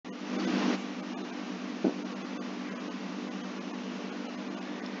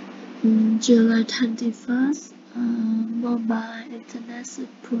July 21st, mobile internet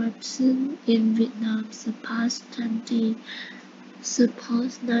subscription in Vietnam surpassed 90%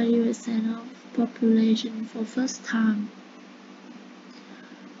 of population for first time.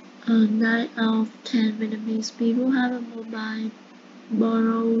 9 out of 10 Vietnamese people have a mobile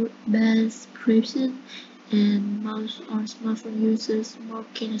broadband subscription, and most are smartphone users,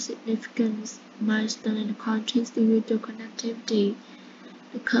 marking a significant milestone in the country's digital connectivity.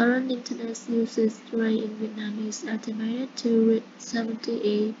 The current internet usage rate in Vietnam is estimated to reach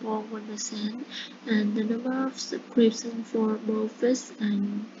 78.1%, and the number of subscriptions for both fixed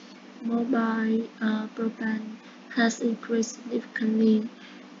and mobile broadband has increased significantly.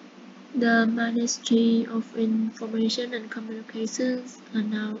 The Ministry of Information and Communications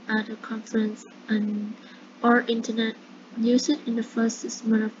announced at a conference on internet usage in the first 6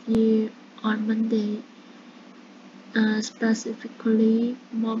 months of the year on Monday. Specifically,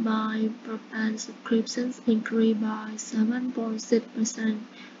 mobile broadband subscriptions increased by 7.6%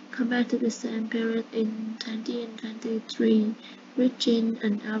 compared to the same period in 2023, reaching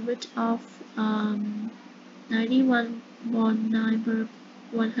an average of 91.9 per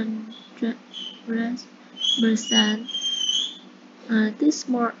 100%. This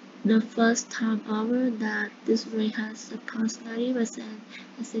marked the first time ever that this rate has surpassed 90%,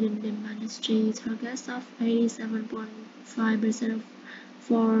 exceeding the ministry targets of 87.5%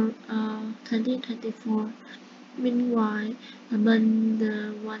 for 2024. Meanwhile, among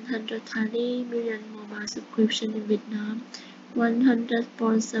the 130 million mobile subscriptions in Vietnam,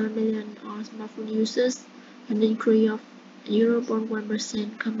 100.7 million are smartphone users, an increase of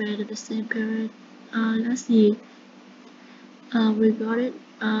 0.1% compared to the same period last year. Regarding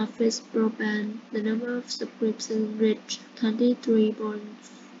fixed broadband, the number of subscriptions reached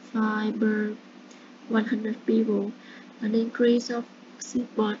 23.5 per 100 people, an increase of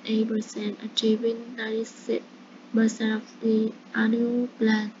 6.8%, achieving 96% of the annual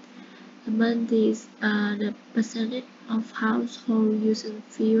plan. Among these, the percentage of households using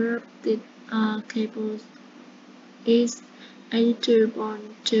fiber optic cables is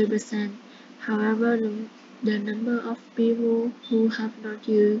 82.2%. However, the number of people who have not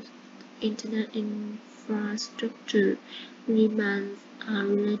used internet infrastructure remains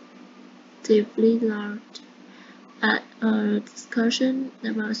relatively large. At a discussion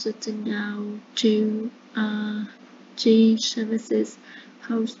about shutting down 2G services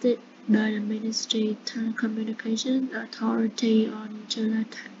hosted by the Ministry Telecommunications Authority on July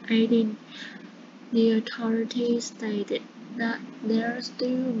 18, the authority stated that there are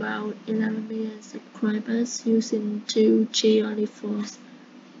still about 11 million subscribers using 2G only phones,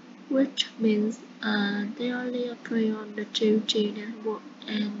 which means they only operate on the 2G network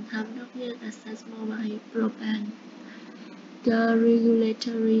and have not yet accessed mobile broadband. The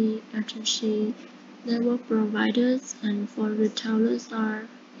regulatory agency, network providers, and phone retailers are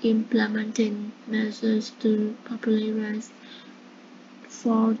implementing measures to popularize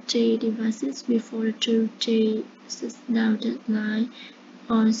 4G devices before the 2G shutdown deadline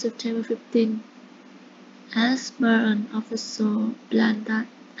on September 15, as per an official plan that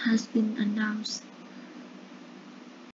has been announced.